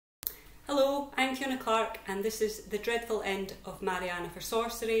Hello, I'm Fiona Clark and this is the dreadful end of Marianna for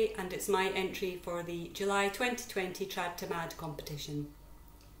Sorcery, and it's my entry for the July 2020 Trad2Mad competition.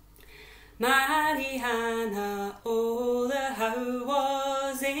 Marianna, oh the how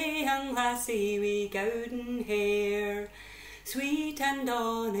was a young lassie wi' gowden hair, sweet and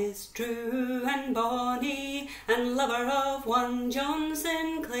honest, true and bonny, and lover of one John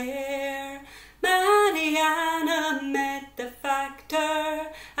Sinclair. Marianna met the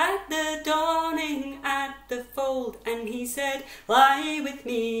factor at the dawning at the fold, and he said, "Lie with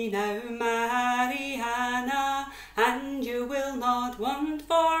me now, Marianna, and you will not want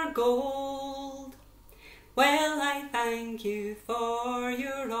for gold." "Well, I thank you for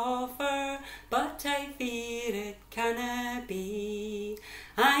your offer, but I fear it canna be.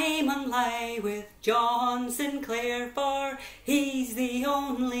 I mun lie with John Sinclair, for he's the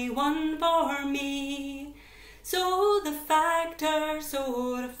only one for me." So the factor,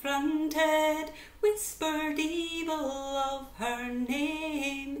 sore affronted, whispered evil of her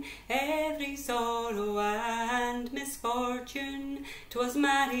name. Every sorrow and misfortune, 'twas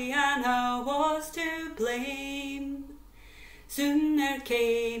Marianna was to blame. Soon there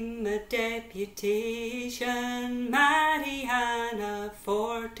came a deputation, Marianna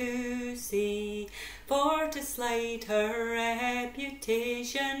for to see, for to slight her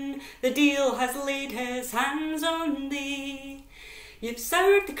reputation, the deil has laid his hands on thee. You've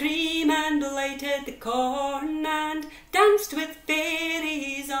soured the cream and lighted the corn, and danced with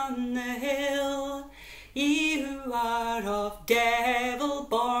fairies on the hill, ye who are of devil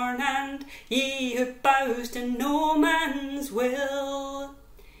born, and ye who bows to no man's will.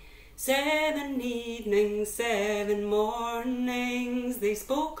 7 evenings, 7 mornings, they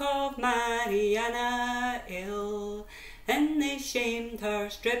spoke of Marianna ill. Then they shamed her,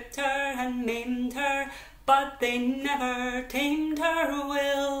 stripped her and maimed her, but they never tamed her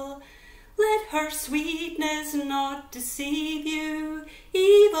will. Let her sweetness not deceive you,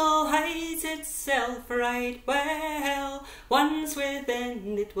 evil hides itself right well. Once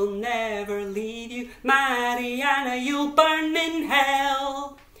within, it will never leave you, Marianna, you'll burn in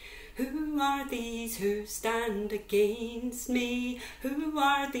hell. Who are these who stand against me? Who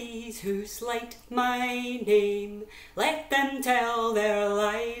are these who slight my name? Let them tell their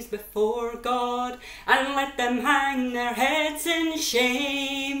lies before God, and let them hang their heads in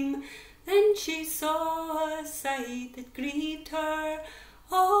shame. Then she saw a sight that grieved her,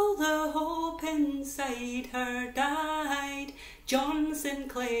 all the hope inside her died. John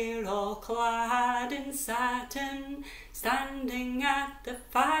Sinclair, all clad in satin, standing at the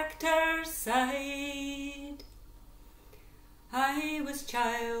factor's side. I was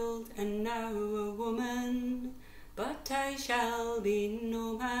child and now a woman, but I shall be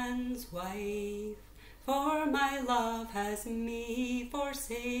no man's wife, for my love has me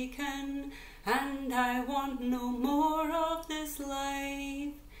forsaken, and I want no more of this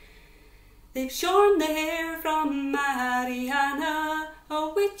life. They've shorn the hair from Marianna, a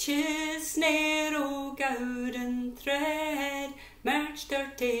witch's snare o' gowden thread, merched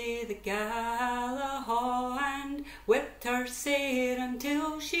her to the Galahaw, and whipped her sair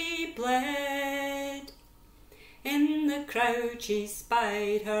until she bled. In the crowd she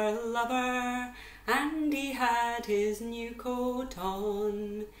spied her lover, and he had his new coat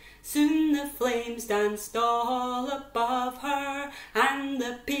on. Soon the flames danced all above her, and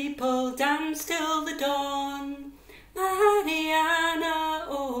the people danced till the dawn. Marianna,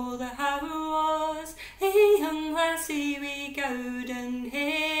 oh the how was a young lassie wi' gowden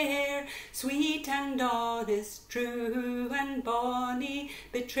hair, sweet and honest, true and bonny,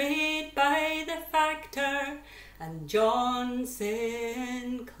 betrayed by the factor and John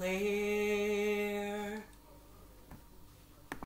Sinclair.